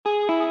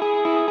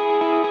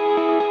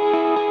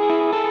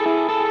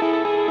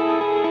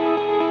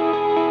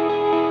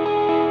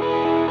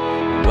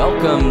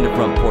Welcome to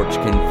Front Porch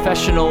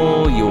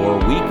Confessional, your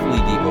weekly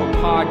Devo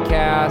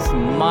podcast.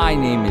 My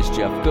name is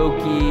Jeff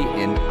Goki,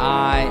 and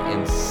I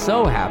am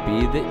so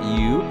happy that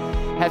you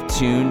have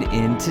tuned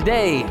in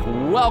today.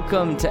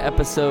 Welcome to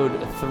episode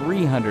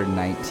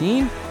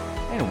 319,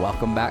 and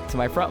welcome back to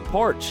my front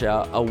porch,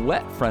 a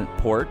wet front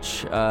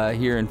porch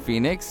here in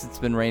Phoenix. It's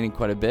been raining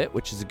quite a bit,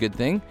 which is a good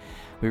thing.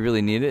 We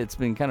really need it. It's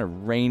been kind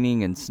of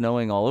raining and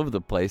snowing all over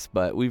the place,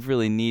 but we've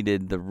really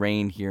needed the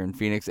rain here in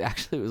Phoenix.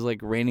 Actually, it was like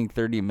raining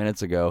 30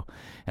 minutes ago,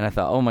 and I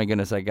thought, oh my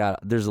goodness,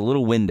 there's a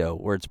little window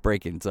where it's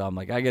breaking. So I'm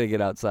like, I got to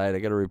get outside. I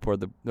got to record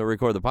the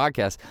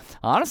podcast.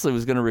 I honestly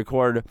was going to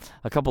record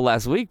a couple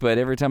last week, but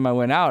every time I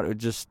went out,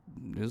 it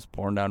was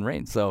pouring down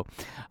rain. So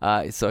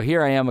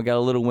here I am. I got a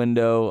little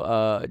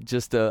window.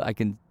 I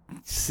can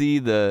see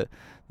the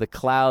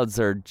clouds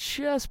are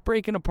just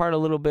breaking apart a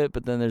little bit,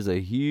 but then there's a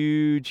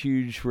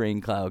huge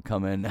rain cloud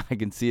coming. I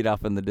can see it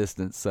off in the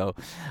distance. So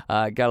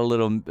got a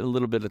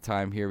little bit of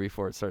time here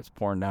before it starts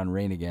pouring down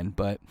rain again.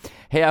 But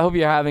hey, I hope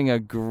you're having a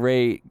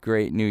great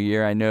new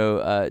year. I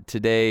know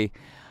today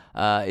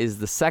is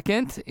the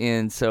 2nd,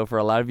 and so for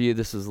a lot of you,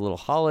 this is a little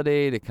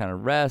holiday to kind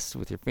of rest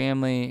with your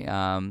family.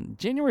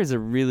 January is a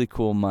really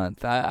cool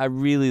month. I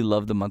really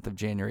love the month of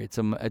January.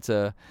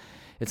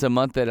 It's a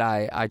month that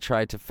I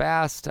try to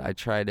fast. I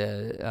try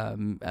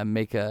to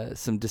make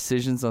some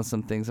decisions on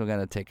some things I'm going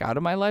to take out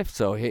of my life.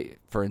 So, hey,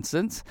 for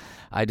instance,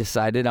 I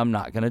decided I'm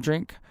not going to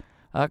drink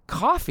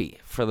coffee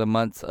for the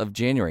month of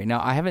January.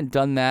 Now, I haven't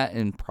done that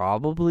in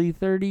probably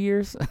 30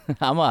 years.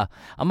 I'm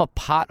a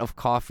pot of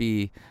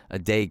coffee a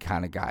day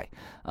kind of guy.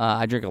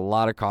 I drink a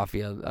lot of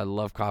coffee. I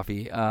love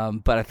coffee.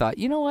 But I thought,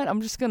 you know what? I'm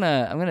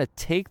gonna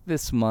take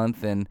this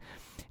month and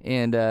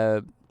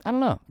I don't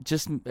know,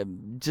 just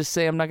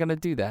say I'm not going to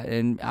do that.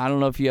 And I don't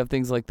know if you have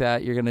things like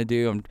that you're going to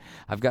do.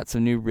 I've got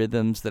some new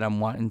rhythms that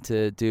I'm wanting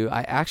to do.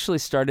 I actually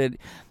started,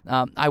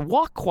 I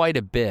walk quite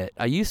a bit.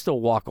 I used to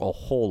walk a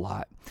whole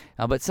lot.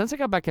 But since I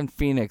got back in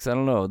Phoenix, I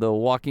don't know, the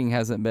walking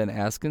hasn't been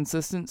as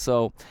consistent.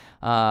 So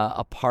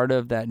a part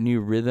of that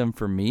new rhythm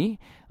for me,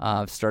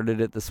 I've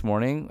started it this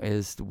morning,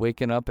 is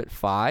waking up at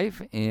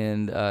 5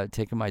 and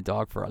taking my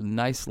dog for a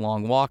nice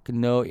long walk.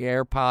 No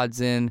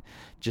AirPods in,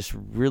 just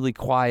really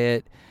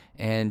quiet.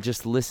 And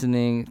just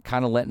listening,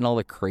 kind of letting all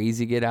the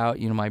crazy get out.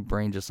 You know, my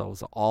brain just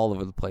was all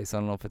over the place. I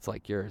don't know if it's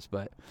like yours,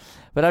 but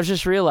I was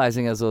just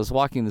realizing as I was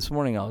walking this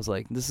morning, I was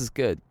like, this is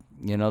good.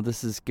 You know,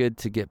 this is good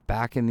to get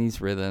back in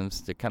these rhythms,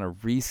 to kind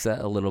of reset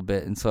a little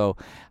bit. And so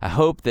I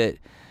hope that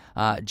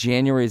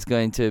January is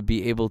going to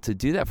be able to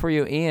do that for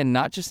you, and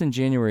not just in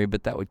January,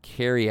 but that would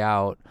carry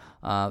out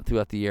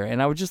throughout the year.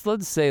 And I would just love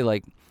to say,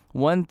 like,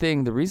 one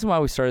thing, the reason why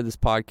we started this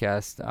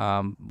podcast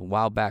a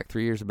while back,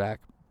 3 years back,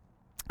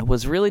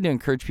 was really to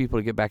encourage people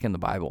to get back in the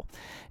Bible.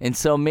 And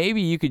so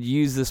maybe you could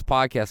use this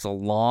podcast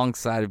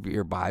alongside of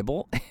your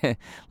Bible.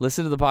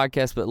 Listen to the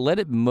podcast, but let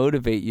it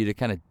motivate you to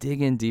kind of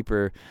dig in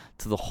deeper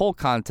to the whole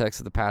context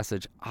of the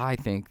passage. I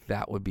think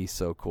that would be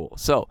so cool.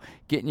 So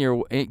get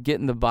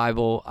in the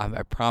Bible.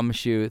 I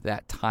promise you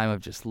that time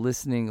of just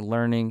listening,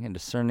 learning, and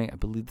discerning, I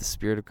believe the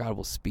Spirit of God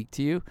will speak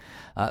to you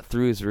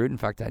through His Word. In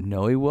fact, I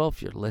know He will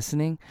if you're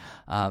listening.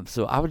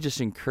 So I would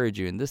just encourage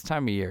you in this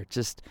time of year,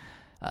 just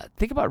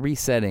think about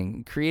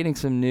resetting, creating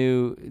some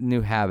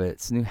new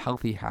habits, new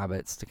healthy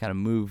habits to kind of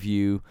move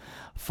you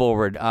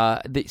forward.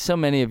 So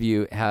many of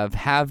you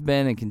have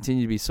been and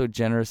continue to be so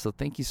generous, so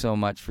thank you so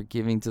much for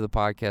giving to the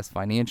podcast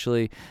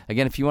financially.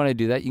 Again, if you want to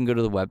do that, you can go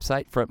to the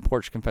website,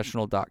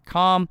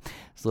 frontporchconfessional.com.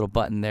 There's a little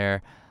button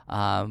there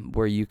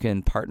where you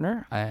can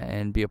partner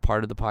and be a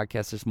part of the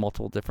podcast. There's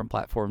multiple different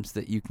platforms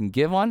that you can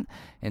give on,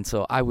 and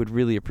so I would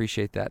really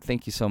appreciate that.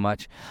 Thank you so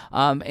much.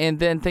 And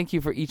then thank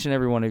you for each and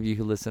every one of you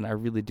who listen. I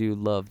really do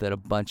love that a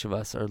bunch of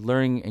us are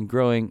learning and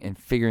growing and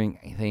figuring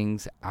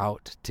things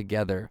out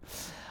together.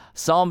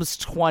 Psalms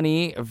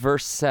 20,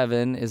 verse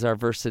 7 is our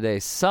verse today.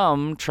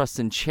 Some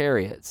trust in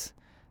chariots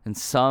and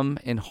some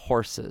in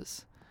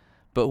horses,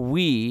 but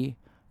we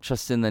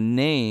trust in the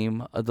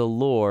name of the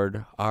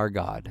Lord our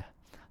God.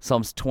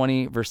 Psalms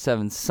 20, verse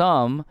 7,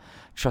 some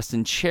trust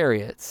in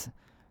chariots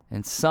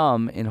and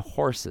some in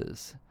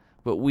horses,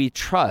 but we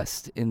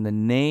trust in the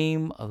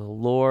name of the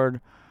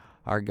Lord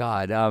our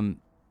God.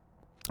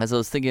 As I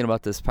was thinking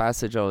about this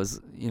passage, I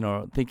was,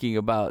 thinking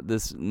about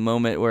this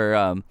moment where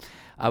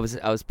I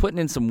was putting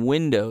in some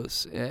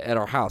windows at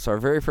our house, our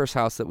very first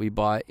house that we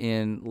bought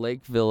in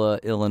Lake Villa,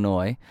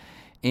 Illinois.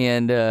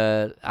 And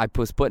I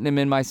was putting them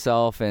in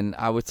myself, and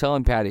I was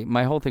telling Patty,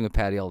 my whole thing with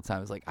Patty all the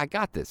time is like, I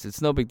got this. It's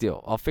no big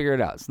deal. I'll figure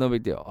it out. It's no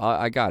big deal.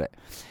 I got it.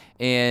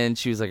 And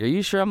she was like, are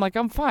you sure? I'm like,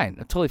 I'm fine.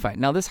 I'm totally fine.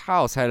 Now, this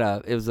house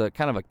it was a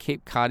kind of a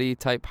Cape Cod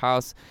type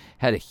house,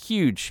 had a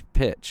huge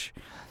pitch.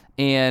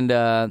 And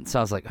so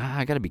I was like,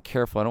 I got to be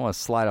careful. I don't want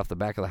to slide off the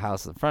back of the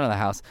house, the front of the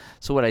house.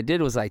 So what I did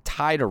was I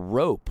tied a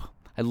rope.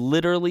 I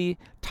literally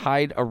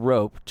tied a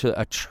rope to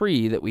a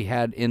tree that we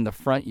had in the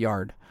front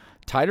yard.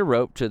 Tied a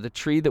rope to the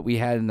tree that we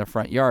had in the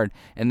front yard,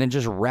 and then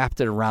just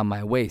wrapped it around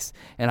my waist.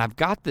 And I've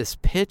got this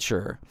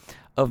picture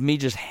of me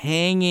just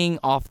hanging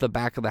off the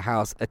back of the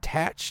house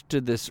attached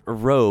to this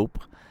rope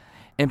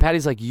And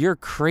Patty's like, you're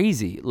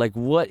crazy. Like,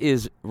 what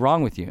is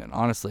wrong with you? And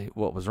honestly,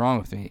 what was wrong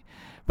with me?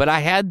 But I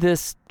had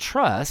this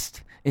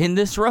trust in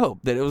this rope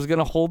that it was going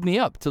to hold me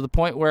up to the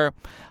point where,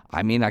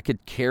 I mean, I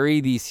could carry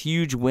these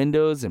huge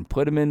windows and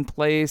put them in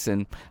place.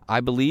 And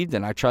I believed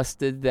and I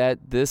trusted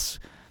that this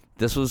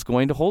was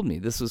going to hold me.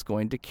 This was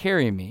going to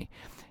carry me.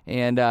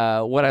 And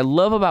what I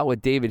love about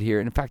what David here,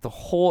 in fact,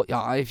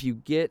 if you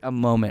get a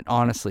moment,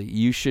 honestly,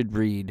 you should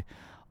read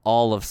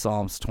all of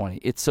Psalms 20.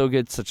 It's so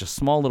good, such a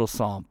small little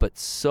psalm, but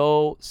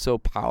so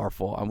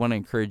powerful. I want to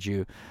encourage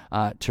you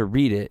to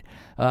read it.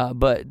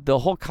 But the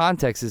whole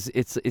context is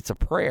it's a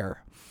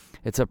prayer.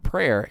 It's a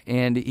prayer,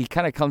 and he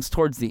kind of comes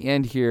towards the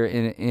end here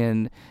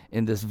in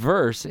this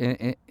verse,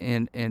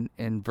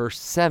 in verse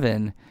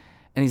 7,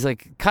 and he's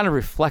like kind of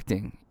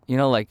reflecting,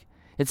 like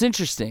it's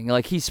interesting.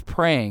 Like he's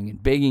praying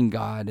and begging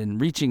God and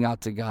reaching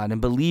out to God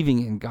and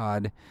believing in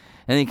God,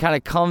 and he kind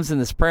of comes in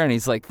this prayer and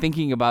he's like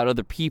thinking about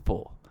other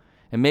people.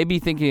 And maybe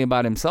thinking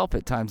about himself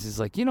at times, he's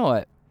like, you know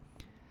what?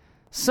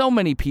 So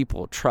many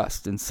people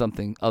trust in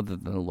something other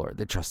than the Lord.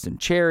 They trust in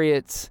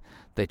chariots.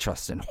 They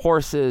trust in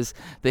horses.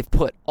 They've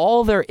put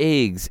all their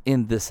eggs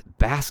in this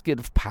basket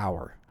of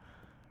power,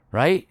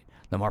 right?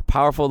 The more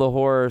powerful the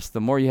horse,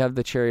 the more you have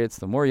the chariots,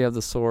 the more you have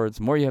the swords,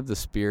 the more you have the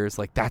spears.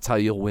 Like, that's how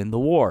you'll win the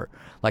war.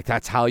 Like,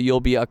 that's how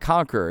you'll be a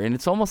conqueror. And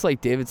it's almost like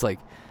David's like,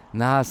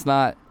 nah, it's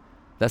not.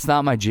 That's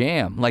not my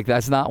jam. Like,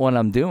 that's not what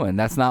I'm doing.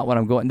 That's not what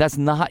I'm going. That's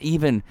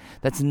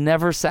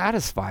never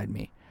satisfied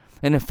me.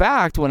 And in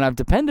fact, when I've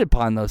depended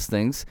upon those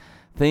things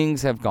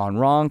have gone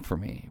wrong for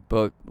me.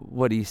 But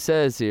what he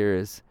says here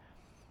is,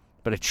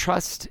 but I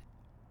trust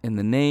in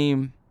the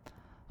name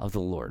of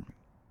the Lord.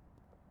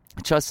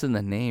 I trust in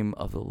the name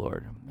of the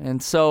Lord.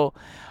 And so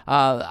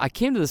I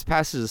came to this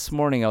passage this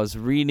morning. I was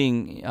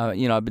reading,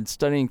 I've been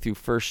studying through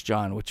 1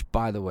 John, which,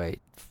 by the way,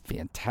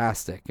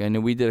 fantastic.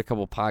 And we did a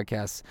couple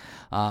podcasts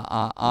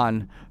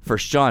on 1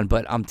 John,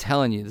 but I'm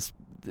telling you,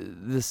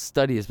 this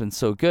study has been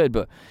so good.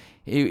 But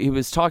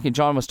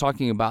John was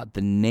talking about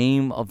the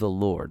name of the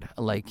Lord.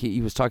 Like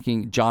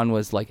John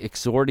was like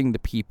exhorting the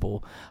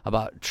people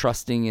about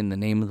trusting in the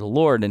name of the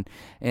Lord. And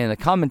the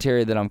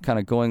commentary that I'm kind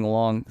of going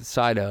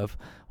alongside of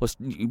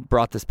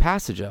brought this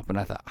passage up. And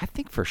I thought, I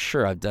think for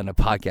sure I've done a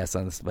podcast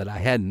on this, but I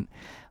hadn't.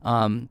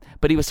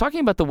 But he was talking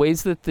about the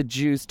ways that the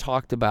Jews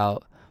talked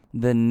about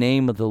the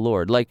name of the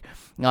Lord. Like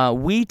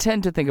we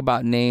tend to think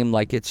about name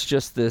like it's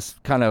just this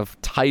kind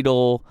of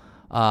title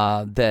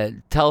that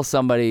tells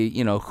somebody,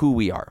 who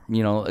we are.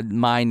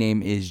 My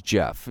name is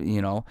Jeff,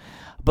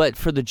 But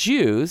for the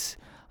Jews,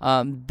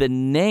 the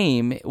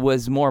name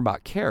was more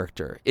about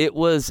character. It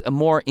was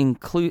more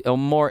inclusive.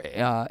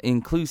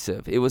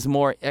 It was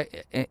more.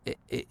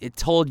 It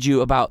told you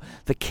about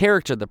the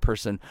character of the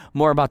person,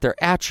 more about their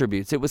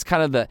attributes. It was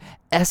kind of the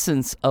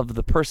essence of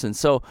the person.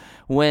 So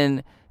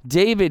when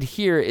David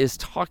here is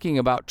talking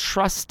about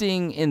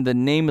trusting in the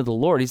name of the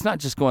Lord, he's not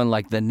just going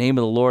like the name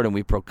of the Lord and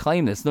we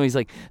proclaim this. No, he's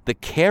like the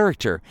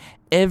character,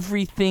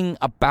 everything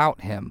about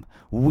him,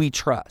 we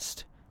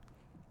trust.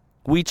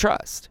 We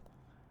trust.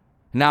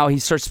 Now he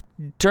starts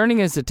turning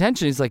his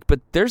attention. He's like, but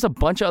there's a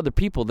bunch of other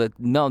people that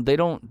no, they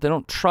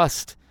don't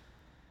trust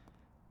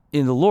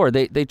in the Lord.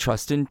 They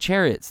trust in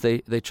chariots.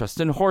 They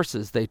trust in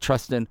horses. They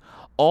trust in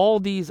all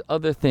these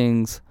other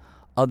things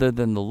other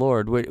than the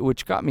Lord,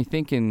 which got me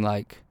thinking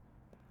like,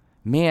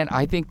 man,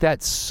 I think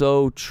that's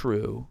so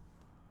true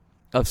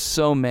of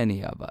so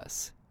many of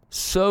us.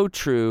 So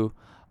true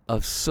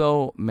of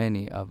so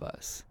many of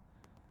us.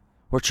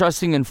 We're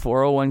trusting in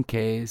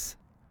 401ks.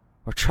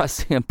 We're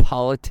trusting in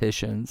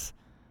politicians.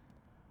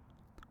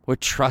 We're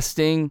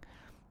trusting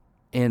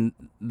in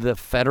the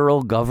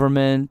federal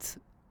government,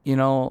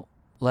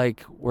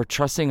 like we're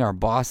trusting our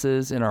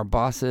bosses and our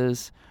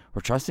bosses.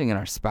 We're trusting in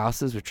our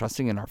spouses. We're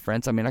trusting in our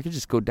friends. I mean, I could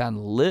just go down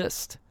the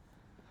list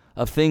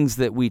of things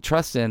that we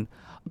trust in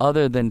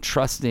other than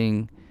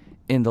trusting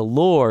in the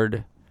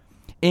Lord.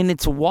 And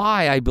it's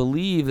why I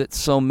believe that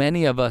so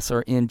many of us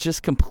are in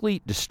just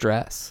complete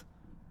distress.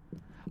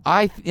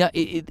 I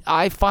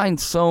find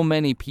so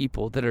many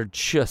people that are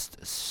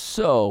just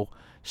so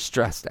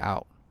stressed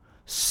out,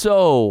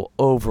 so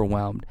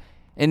overwhelmed.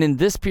 And in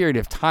this period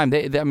of time,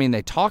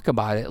 they talk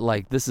about it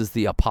like this is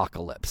the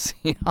apocalypse.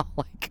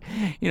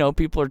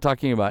 People are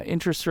talking about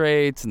interest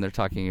rates and they're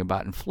talking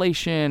about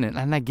inflation.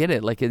 And I get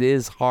it. Like, it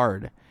is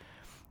hard.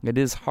 It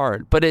is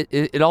hard. But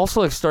it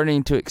also is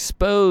starting to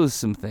expose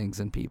some things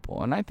in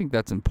people. And I think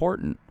that's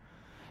important.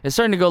 It's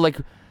starting to go like,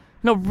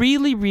 no,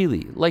 really,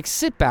 really, like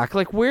sit back.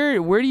 Like, where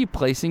are you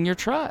placing your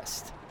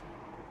trust?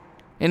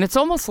 And it's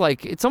almost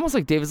like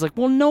David's like,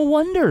 well, no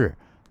wonder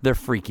they're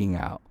freaking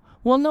out.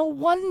 Well, no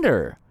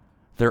wonder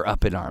they're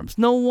up in arms.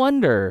 No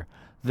wonder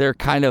they're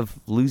kind of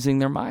losing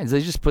their minds.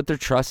 They just put their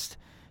trust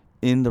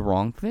in the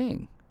wrong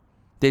thing.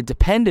 They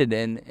depended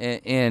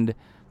and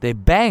they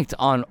banked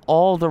on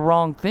all the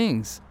wrong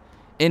things.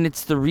 And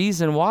it's the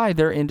reason why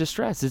they're in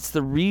distress. It's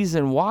the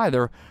reason why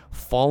they're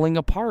falling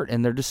apart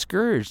and they're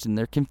discouraged and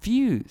they're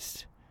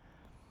confused.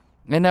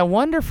 And I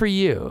wonder for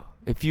you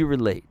if you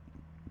relate.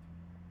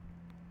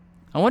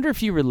 I wonder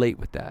if you relate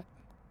with that.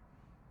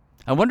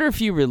 I wonder if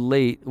you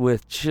relate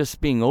with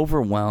just being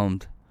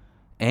overwhelmed,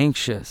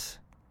 anxious.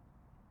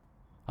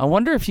 I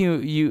wonder if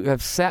you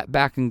have sat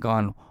back and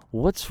gone,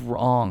 what's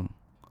wrong?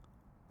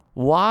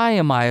 Why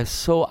am I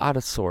so out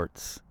of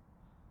sorts?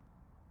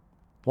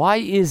 Why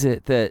is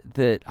it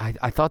that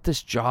I thought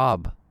this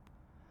job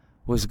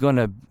was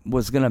gonna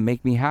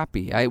make me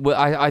happy?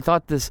 I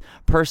thought this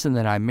person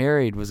that I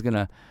married was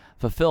gonna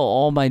fulfill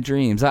all my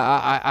dreams.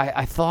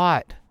 I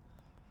thought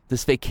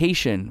this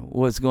vacation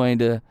was going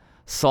to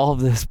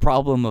solve this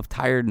problem of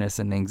tiredness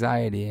and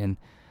anxiety, and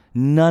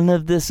none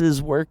of this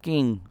is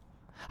working.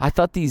 I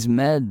thought these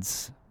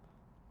meds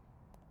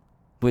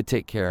would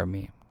take care of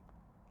me.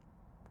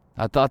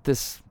 I thought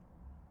this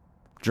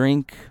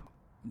drink,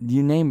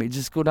 you name it,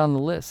 just go down the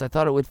list. I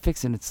thought it would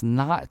fix it. It's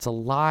not. It's a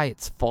lie.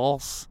 It's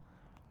false.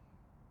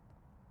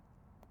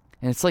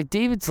 And it's like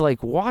David's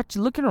like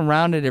looking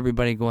around at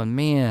everybody going,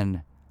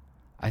 man,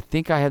 I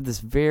think I have this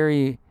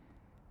very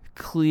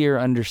clear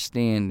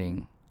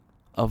understanding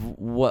of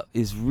what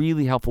is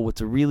really helpful,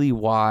 what's really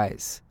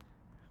wise.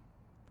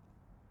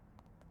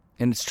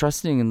 And it's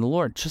trusting in the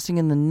Lord, trusting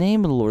in the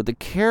name of the Lord, the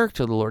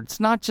character of the Lord. It's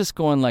not just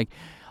going like,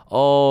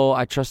 oh,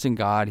 I trust in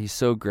God. He's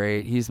so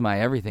great. He's my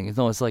everything.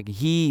 No, it's like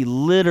he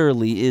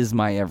literally is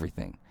my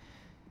everything.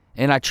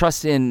 And I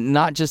trust in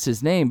not just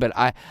his name, but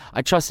I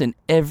trust in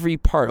every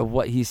part of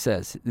what he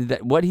says.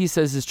 That what he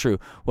says is true.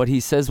 What he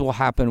says will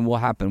happen, will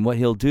happen. What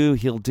he'll do,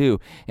 he'll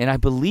do. And I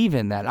believe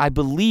in that. I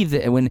believe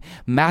that when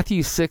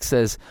Matthew 6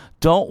 says,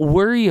 don't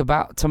worry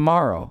about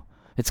tomorrow.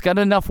 It's got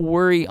enough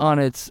worry on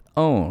its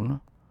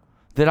own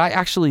that I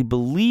actually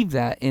believe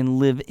that and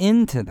live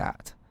into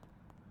that.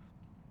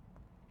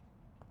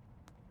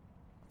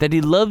 That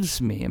he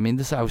loves me. I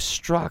mean, I was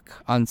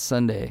struck on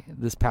Sunday.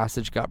 This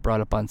passage got brought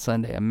up on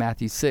Sunday in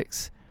Matthew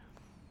 6.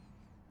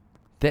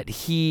 That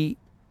he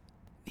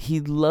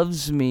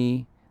loves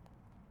me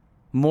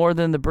more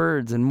than the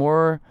birds and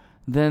more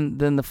than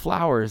the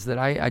flowers that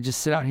I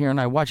just sit out here and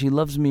I watch. He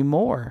loves me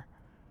more.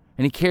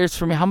 And he cares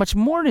for me. How much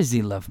more does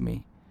he love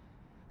me?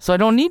 So I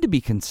don't need to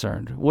be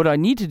concerned. What I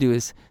need to do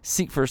is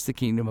seek first the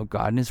kingdom of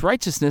God and his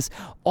righteousness.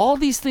 All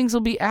these things will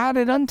be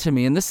added unto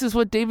me. And this is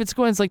what David's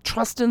going. It's like,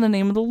 trust in the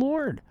name of the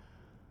Lord.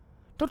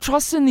 Don't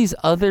trust in these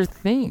other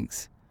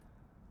things.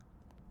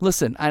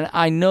 Listen,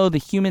 I know the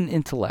human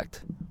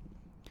intellect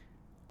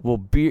will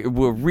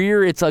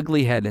rear its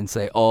ugly head and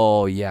say,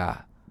 oh,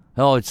 yeah.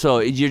 Oh, so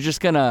you're just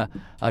going to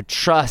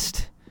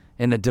trust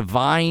in a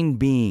divine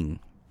being.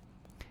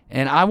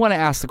 And I want to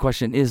ask the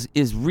question,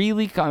 is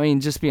really, I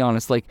mean, just be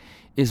honest, like,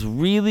 is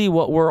really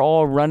what we're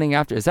all running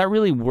after, is that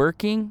really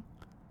working?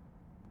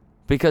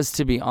 Because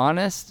to be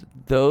honest,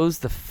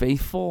 the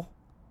faithful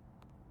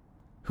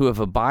who have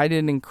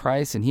abided in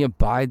Christ and he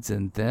abides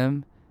in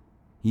them,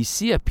 you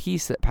see a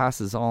peace that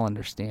passes all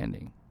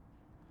understanding.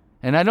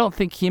 And I don't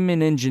think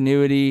human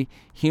ingenuity,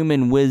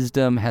 human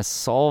wisdom has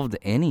solved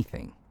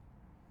anything.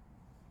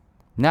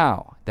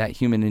 Now, that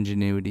human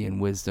ingenuity and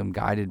wisdom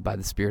guided by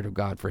the Spirit of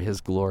God for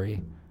his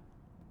glory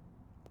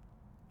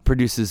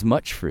produces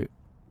much fruit.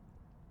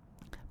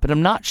 But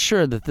I'm not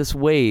sure that this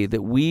way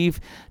that we've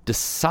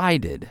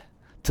decided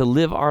to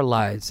live our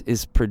lives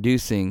is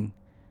producing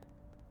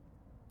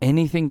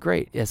anything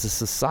great. As a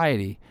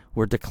society,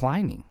 we're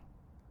declining.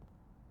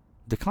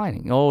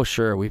 Oh,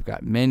 sure, we've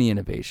got many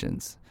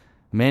innovations,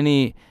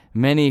 many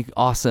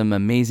awesome,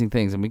 amazing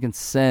things, and we can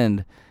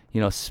send,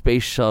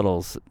 space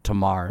shuttles to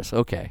Mars.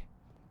 Okay,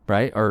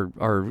 right?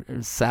 Or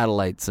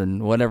satellites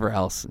and whatever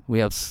else. We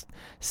have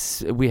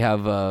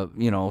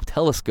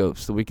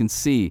telescopes that we can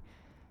see.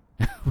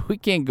 We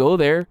can't go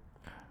there.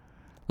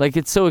 Like,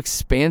 it's so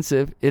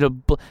expansive.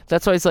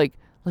 That's why it's like,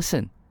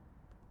 listen,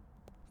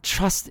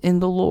 trust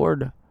in the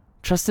Lord.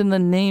 Trust in the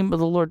name of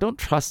the Lord. Don't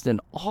trust in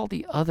all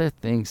the other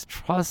things.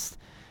 Trust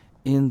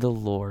in the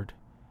Lord.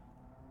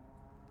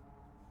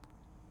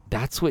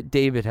 That's what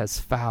David has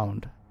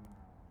found,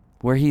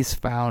 where he's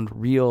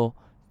found real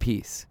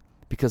peace.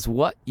 Because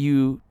what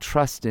you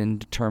trust in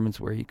determines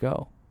where you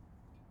go.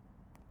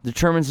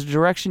 Determines the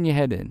direction you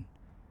head in.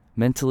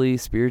 Mentally,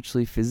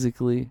 spiritually,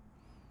 physically.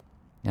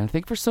 And I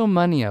think for so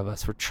many of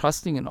us, we're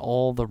trusting in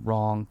all the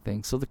wrong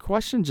things. So the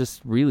question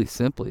just really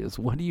simply is,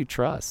 what do you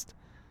trust?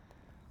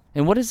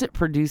 And what is it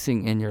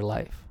producing in your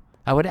life?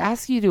 I would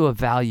ask you to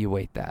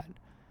evaluate that.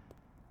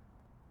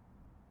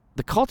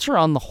 The culture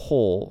on the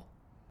whole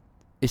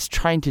is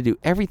trying to do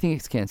everything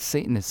it can.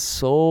 Satan is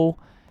so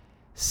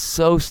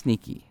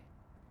sneaky.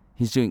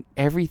 He's doing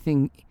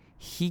everything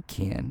he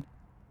can,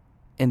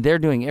 and they're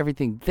doing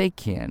everything they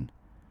can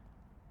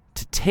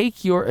to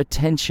take your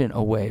attention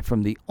away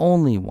from the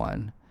only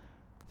one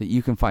that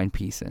you can find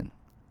peace in,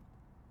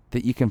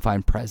 that you can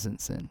find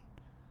presence in,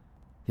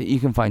 that you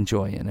can find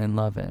joy in and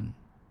love in.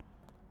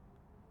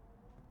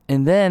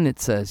 And then it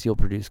says you'll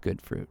produce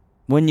good fruit.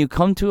 When you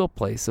come to a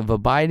place of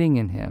abiding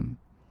in him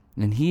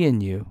and he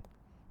in you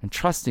and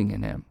trusting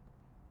in him,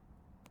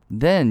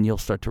 then you'll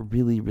start to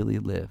really, really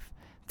live.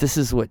 This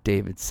is what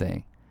David's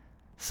saying.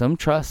 Some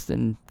trust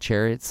in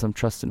chariots, some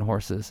trust in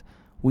horses.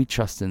 We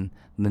trust in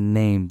the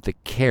name, the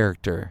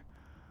character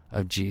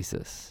of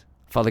Jesus.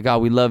 Father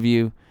God, we love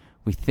you.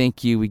 We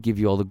thank you. We give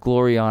you all the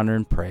glory, honor,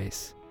 and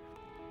praise.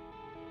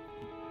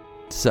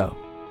 So,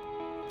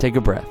 take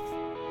a breath,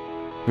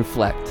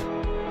 reflect,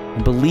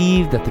 and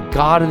believe that the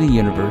God of the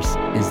universe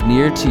is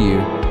nearer to you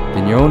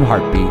than your own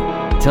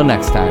heartbeat. Till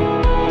next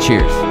time,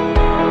 cheers.